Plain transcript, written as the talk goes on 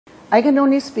I can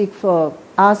only speak for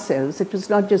ourselves. It was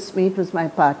not just me, it was my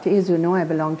party. As you know, I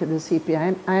belong to the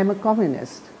CPIM. I am a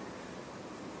communist.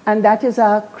 And that is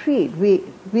our creed.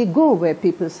 We go where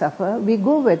people suffer. We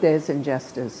go where there is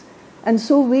injustice. And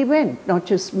so we went, not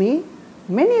just me,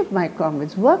 many of my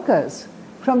comrades, workers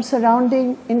from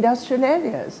surrounding industrial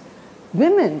areas,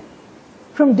 women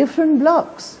from different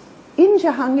blocks in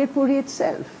Jahangirpuri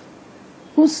itself,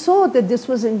 who saw that this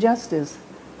was injustice.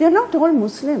 They're not all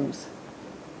Muslims,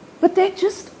 but they're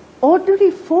just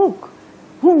ordinary folk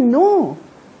who know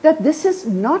that this is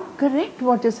not correct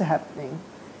what is happening.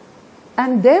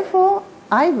 And therefore,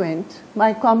 I went,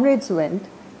 my comrades went.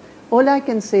 All I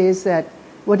can say is that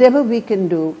whatever we can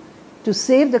do to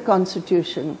save the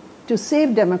Constitution, to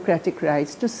save democratic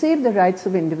rights, to save the rights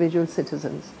of individual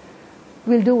citizens,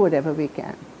 we'll do whatever we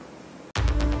can.